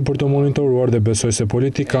jemi këtu për të monitoruar dhe besoj se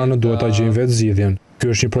politikanët duhet ta gjejnë vetë zgjidhjen. Ky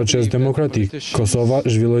është një proces demokratik. Kosova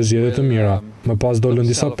zhvilloi zgjedhje të mira. Më pas dolën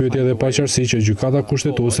disa pyetje dhe paqartësi që gjykata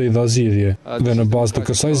kushtetuese i dha zgjidhje. Dhe në bazë të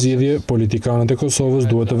kësaj zgjidhje, politikanët e Kosovës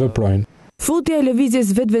duhet të veprojnë. Futja e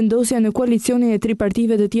lëvizjes vetëvendosja në koalicionin e 3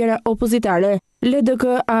 partive të tjera opozitare,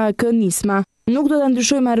 LDK, AAK, Nisma, nuk do ta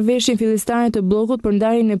ndryshojë marrëveshjen fillestare të bllokut për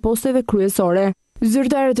ndarjen e posteve kryesore.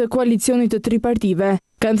 Zyrtarët e koalicionit të 3 partive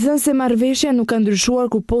kanë thënë se marrëveshja nuk ka ndryshuar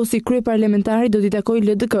kur posti kryeparlamentari do t'i takojë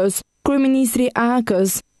LDK-s, kryeministri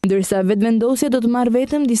AAK-s, ndërsa vetëvendosja do të marrë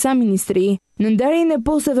vetëm disa ministri. Në ndarjen e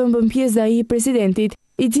posteve mbën pjesë ai i presidentit,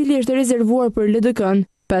 i cili është rezervuar për LDK-n,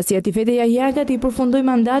 pasi Atifete Jajagat i përfundoi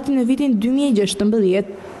mandatin në vitin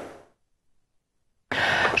 2016.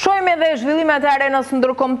 Shojmë edhe zhvillimet e arenës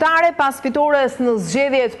ndërkombëtare pas fitores në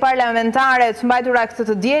zgjedhjet parlamentare të mbajtura këtë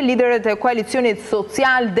të diel. Liderët e koalicionit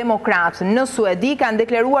social-demokrat në Suedi kanë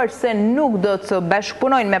deklaruar se nuk do të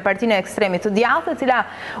bashkëpunojnë me partinë e ekstremit të djathtë, e cila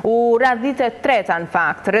u radhite treta në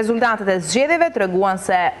fakt. Rezultatet e zgjedhjeve treguan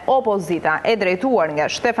se opozita e drejtuar nga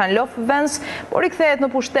Stefan Löfven po rikthehet në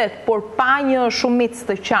pushtet, por pa një shumicë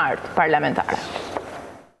të qartë parlamentare.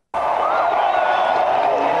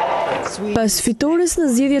 Pas fitores në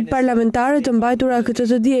zgjedhjet parlamentare të mbajtura këtë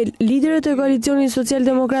të diel, liderët e koalicionit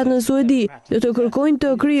social-demokrat në Suedi do të kërkojnë të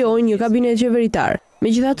krijojnë një kabinet qeveritar.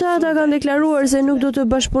 Megjithatë, ata kanë deklaruar se nuk do të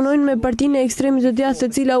bashkëpunojnë me partinë e ekstremit të djathtë,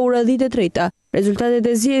 e cila u radhit e treta. Rezultatet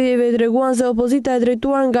e zgjedhjeve treguan se opozita e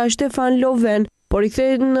drejtuar nga Stefan Löfven po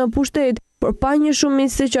rikthehet në pushtet, por pa një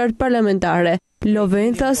shumicë të qartë parlamentare.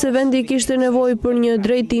 Löfven tha se vendi kishte nevojë për një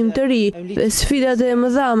drejtim të ri dhe sfidat e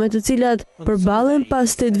mëdha me të cilat përballen pas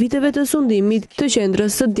 8 viteve të sundimit të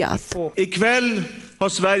qendrës së djathtë.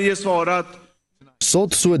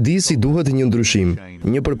 Sot Suedisi duhet një ndryshim,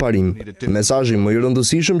 një përparim. Mesazhi më i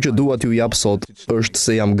rëndësishëm që dua t'ju jap sot është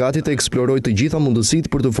se jam gati të eksploroj të gjitha mundësitë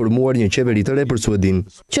për të formuar një qeveri të re për Suedin.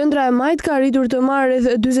 Qendra e Majt ka arritur të marrë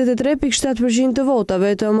rreth 43.7% të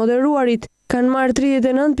votave, të moderuarit kanë marrë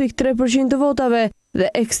 39.3% të votave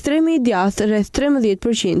dhe ekstremi i djathtë rreth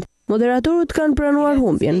 13%. Moderatorët kanë pranuar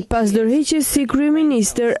humbjen, pas dorëheqjes si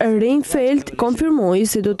kryeministër Reinfeldt konfirmoi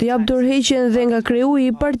se do të jap dorëheqjen dhe nga kreu i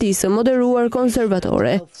Partisë së Moderuar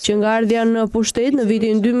Konservatore. Që nga ardhja në pushtet në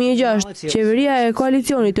vitin 2006, qeveria e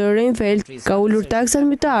koalicionit të Reinfeldt ka ulur taksat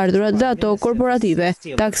mbi të ardhurat dhe ato korporative,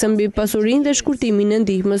 taksën mbi pasurinë dhe shkurtimin e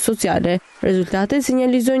ndihmës sociale. Rezultatet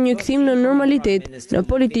sinjalizojnë një kthim në normalitet në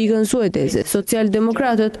politikën suedeze.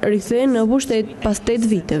 Socialdemokratët rikthehen në pushtet pas 8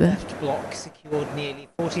 viteve.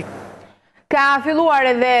 Ka filluar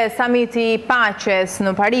edhe samiti i paqes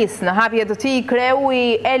në Paris. Në hapje të tij, kreu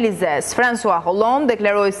i Elizes, François Hollande,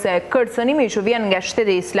 deklaroi se kërcënimi që vjen nga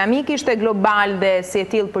Shteti Islamik ishte global dhe si e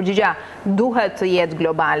tillë përgjigja duhet të jetë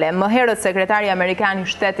globale. Më herët sekretari amerikan i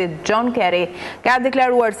Shtetit John Kerry ka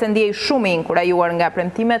deklaruar se ndjej shumë i inkurajuar nga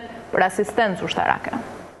premtimet për asistencë ushtarake.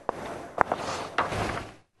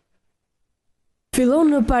 Fillon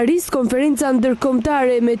në Paris konferenca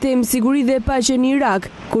ndërkombëtare me temë siguri dhe paqe në Irak,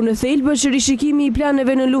 ku në thelb është rishikimi i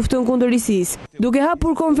planeve në luftën kundër ISIS. Duke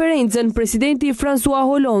hapur konferencën, presidenti François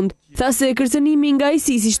Hollande tha se kërcënimi nga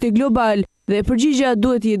ISIS ishte global dhe përgjigjja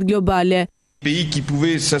duhet të jetë globale.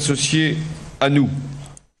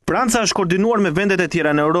 Franca është koordinuar me vendet e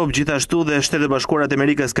tjera në Europë, gjithashtu dhe Shtetet e Bashkuara të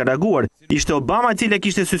Amerikës ka reaguar. Ishte Obama i cili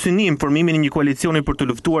kishte sy synim formimin e një koalicioni për të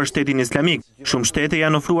luftuar Shtetin Islamik. Shumë shtete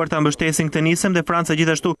janë ofruar ta mbështesin këtë nisëm dhe Franca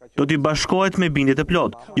gjithashtu do t'i bashkohet me bindje të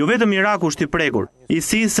plot. Jo vetëm Iraku është i prekur,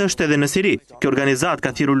 ISIS është edhe në Siri. Kjo organizatë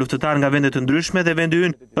ka thirrur luftëtar nga vende të ndryshme dhe vendi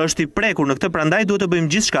ynë është i prekur në këtë, prandaj duhet të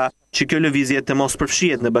bëjmë gjithçka që kjo lëvizje të mos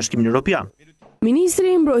përfshihet në Bashkimin Evropian.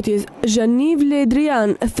 Ministri i Mbrojtjes Jean-Yves Le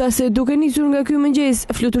Drian tha se duke nisur nga ky mëngjes,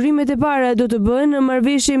 fluturimet e para do të bëhen në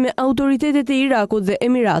marrëveshje me autoritetet e Irakut dhe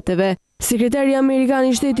Emirateve. Sekretari Amerikan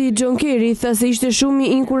i Shtetit John Kerry tha se ishte shumë i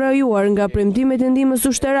inkurajuar nga premtimet e ndihmës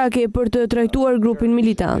ushtarake për të trajtuar grupin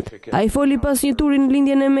militant. Ai foli pas një turi në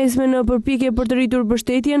lindjen e mesme në përpjekje për të rritur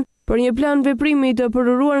mbështetjen për një plan veprimi të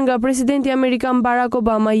përuruar nga presidenti amerikan Barack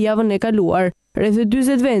Obama javën e kaluar. Rreth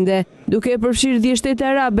 40 vende, duke përfshirë 10 shtete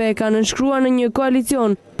arabe, kanë nënshkruar në një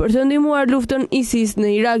koalicion për të ndihmuar luftën ISIS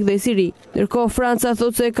në Irak dhe Siri. Ndërkohë Franca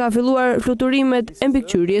thotë se ka filluar fluturimet e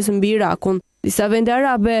mbikëqyrjes mbi Irakun. Disa vende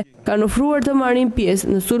arabe kanë ofruar të marrin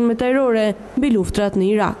pjesë në sulmet ajrore mbi luftrat në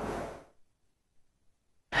Irak.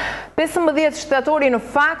 15 shtatori në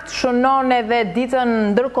fakt shënon edhe ditën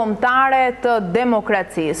ndërkombëtare të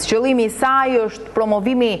demokracisë. Qëllimi i saj është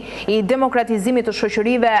promovimi i demokratizimit të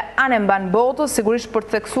shoqërive anë mban botës, sigurisht për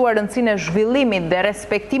të theksuar rëndësinë e zhvillimit dhe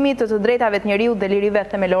respektimit të drejtave të njeriut dhe lirive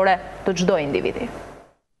themelore të çdo individi.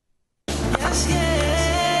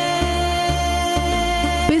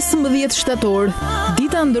 15 shtator,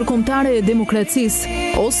 dita ndërkombëtare e demokracisë,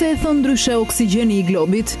 ose e thënë ndryshe oksigjeni i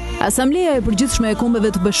globit. Asambleja e Përgjithshme e Kombeve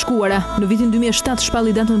të Bashkuara në vitin 2007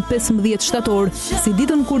 shpalli datën 15 shtator si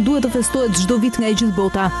ditën kur duhet të festohet çdo vit nga e gjithë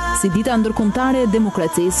bota, si dita ndërkombëtare e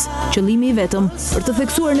demokracisë. Qëllimi i vetëm për të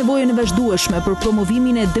theksuar nevojën e vazhdueshme për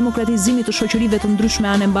promovimin e demokratizimit të shoqërive të ndryshme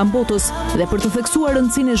anë mban botës dhe për të theksuar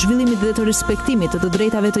rëndësinë e zhvillimit dhe të respektimit të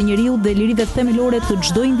drejtave të njeriut dhe lirive themelore të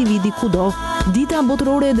çdo individi kudo. Dita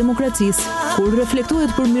botërore e demokracisë, kur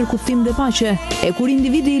reflektohet për mirëkuptim dhe paqe, e kur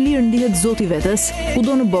individi i lirë ndihet zoti vetes,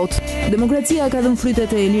 kudo në botë. Demokracia ka dhënë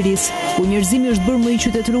frytet e lirisë, ku njerëzimi është bërë më i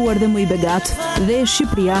qytetëruar dhe më i begat, dhe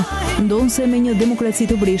Shqipëria, ndonse me një demokraci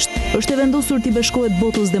të brisht, është e vendosur t'i bashkohet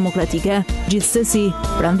botës demokratike. Gjithsesi,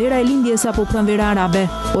 pranvera e lindjes apo pranvera arabe,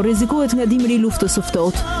 po rrezikohet nga dimri i luftës së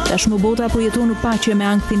ftohtë. Tashmë bota po jeton në paqe me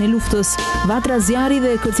ankthin e luftës. Vatra zjarri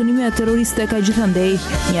dhe kërcënimit terroriste ka gjithandej.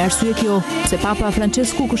 Një arsye kjo, se Papa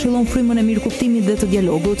Francesku këshillon frymën e mirëkuptimit dhe të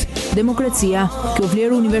dialogut. Demokracia, kjo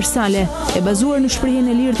vlerë universale, e bazuar në shprehjen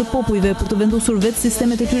e lirë të popujve për të vendosur vetë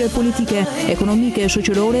sistemet e tyre politike, ekonomike,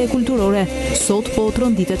 shoqërore e kulturore, sot po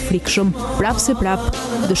tronditet frikshëm. Prap se prap,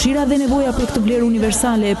 dëshira dhe nevoja për këtë vlerë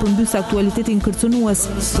universale e përmbys aktualitetin kërcënues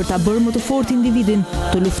për ta bërë më të fortë individin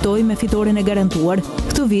të luftojë me fitoren e garantuar.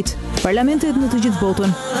 Këtë vit, parlamentet në të gjithë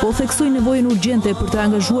botën po theksojnë nevojën urgjente për të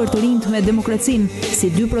angazhuar të rinjt me demokracinë si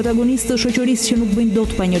dy protagonistë të shoqërisë që nuk bëjnë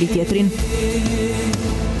dot pa njëri tjetrin.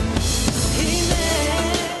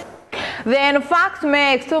 Dhe në fakt me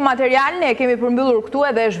këtë material ne kemi përmbyllur këtu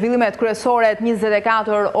edhe zhvillimet kryesore të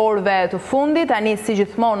 24 orëve të fundit. Tani si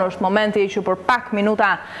gjithmonë është momenti që për pak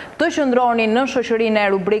minuta të qëndroni në shoqërinë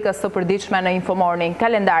e rubrikës së përditshme në Infomorning,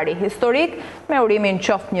 kalendari historik, me urimin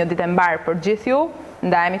qoftë një ditë e mbar për gjithë ju.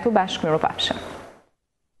 Ndajemi këtu bashkë, mirupafshim.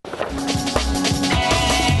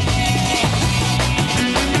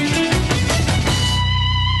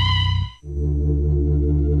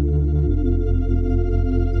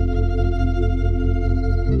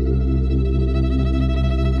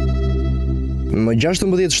 Më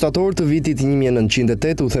 16 shtator të vitit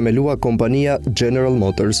 1908 u themelua kompania General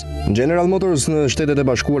Motors. General Motors në Shtetet e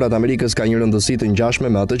Bashkuara të Amerikës ka një rëndësi të ngjashme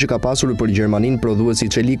me atë që ka pasur për Gjermaninë prodhuesi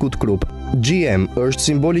çelikut Krupp. GM është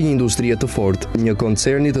simboli një industrie të fortë, një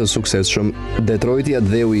koncerni të suksesshëm. Detroiti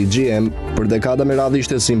dheu i GM për dekada me radhë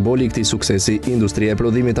ishte simboli i këtij suksesi. Industria e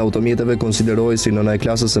prodhimit të automjeteve konsiderohej si nëna e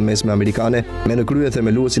klasës së mesme amerikane, me në krye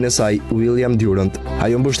themeluesin e saj, William Durant.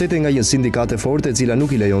 Ajo mbështetej nga një sindikat e fortë e cila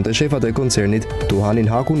nuk i lejonte shefat e koncernit të hanin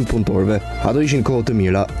hakun punëtorëve. Ato ishin kohë të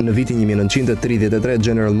mira. Në vitin 1933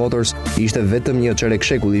 General Motors ishte vetëm një çerek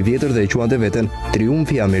shekulli i vjetër dhe e quante veten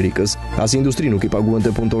triumfi i Amerikës. As industri nuk i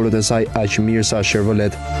paguante punëtorët e saj aq mirë sa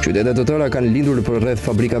Chevrolet. Qytete të tëra kanë lindur për rreth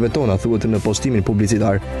fabrikave tona, thuhet në postimin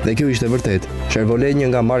publicitar, dhe kjo ishte vërtet. Chevrolet,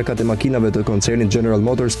 një nga markat e makinave të koncernit General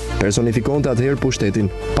Motors, personifikonte atëherë pushtetin,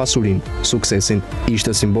 pasurinë, suksesin.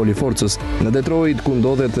 Ishte simboli forcës. Në Detroit, ku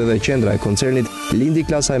ndodhet edhe qendra e koncernit, lindi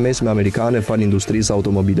klasa e mesme amerikane fal industrisë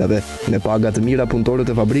automobilave. Me paga të mira,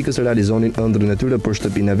 punëtorët e fabrikës realizonin ëndrrën e tyre për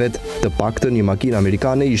shtëpinë e vet. Të paktën një makinë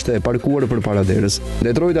amerikane ishte e parkuar përpara derës.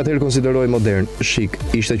 Detroit atëherë konsideroi modern, shik,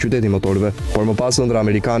 ishte qyteti motorëve, por më pas ëndra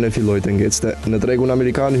amerikane filloi të ngecte. Në tregun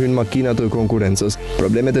amerikan hyn makinat të konkurrencës,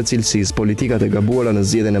 problemet e cilësisë, politikat e gabuara në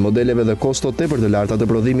zgjedhjen e modeleve dhe kostot tepër të larta të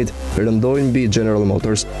prodhimit rëndojnë mbi General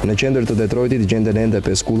Motors. Në qendër të Detroitit gjenden ende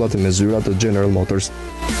 5 kulla të mezyra të General Motors.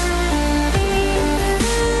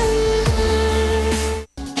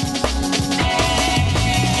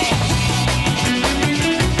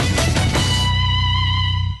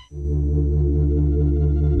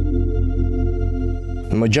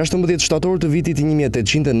 Më 16 shtator të vitit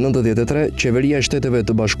 1893, qeveria e Shteteve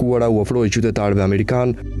të Bashkuara u ofroi qytetarëve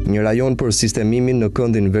amerikan një rajon për sistemimin në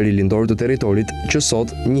këndin verilindor të territorit, që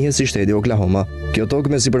sot njihet si shteti Oklahoma. Kjo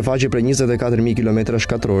tokë me sipërfaqe prej 24.000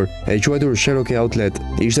 km2 e quajtur Cherokee Outlet,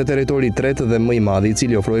 ishte territori i tretë dhe më i madh i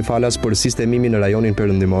cili ofroi falas për sistemimin në rajonin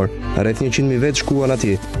perëndimor. Rreth 100.000 vet shkuan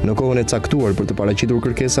atje në kohën e caktuar për të paraqitur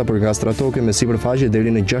kërkesa për gastratoke me sipërfaqe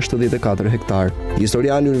deri në 64 hektar.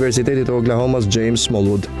 Historiani i Universitetit të Oklahomas James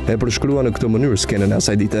Smallwood e përshkrua në këtë mënyrë skenën e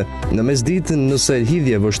asaj dite. Në mesditë, nëse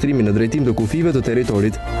hidhje vështrimi në drejtim të kufive të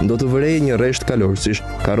territorit, do të vërejë një rresht kalorësish,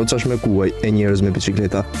 karrocash me kuaj e njerëz me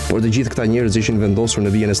bicikleta. Por të gjithë këta njerëz ishin vendosur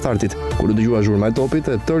në vijën e startit. Kur u dëgjua zhurma e topit,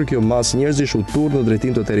 e tërë kjo mas njerëzish u turr në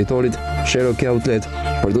drejtim të territorit Cherokee Outlet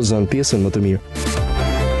për të zënë pjesën më të mirë.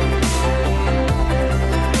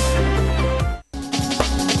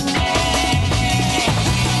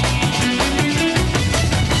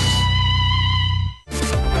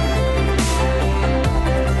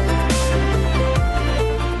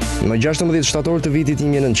 Më 16 shtator të vitit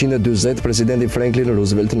 1940, presidenti Franklin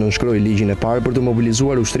Roosevelt nënshkroi ligjin e parë për të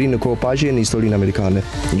mobilizuar ushtrinë në kohë paqeje në historinë amerikane.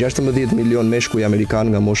 16 milion meshkuj amerikan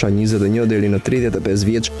nga mosha 21 deri në 35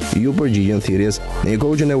 vjeç ju përgjigjen thirrjes. Në një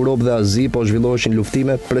kohë që në Europë dhe Azi po zhvilloheshin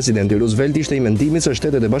luftime, presidenti Roosevelt ishte i mendimit se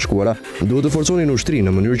Shtetet e Bashkuara duhet të forconin ushtrinë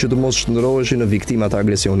në mënyrë që të mos shndërroheshin në viktima të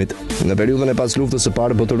agresionit. Në periudhën e pas luftës së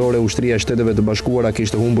parë botërore, ushtria e Shteteve të Bashkuara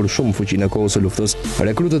kishte humbur shumë fuqinë në kohën e luftës.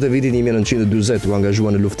 Rekrutët e vitit 1940 u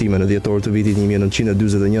angazhuan në luftime në dhjetor të vitit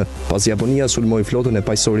 1941, pas Japonia sulmoi flotën e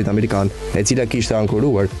paqësorit amerikan, e cila kishte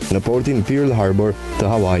ankoruar në portin Pearl Harbor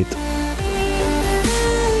të Hawait.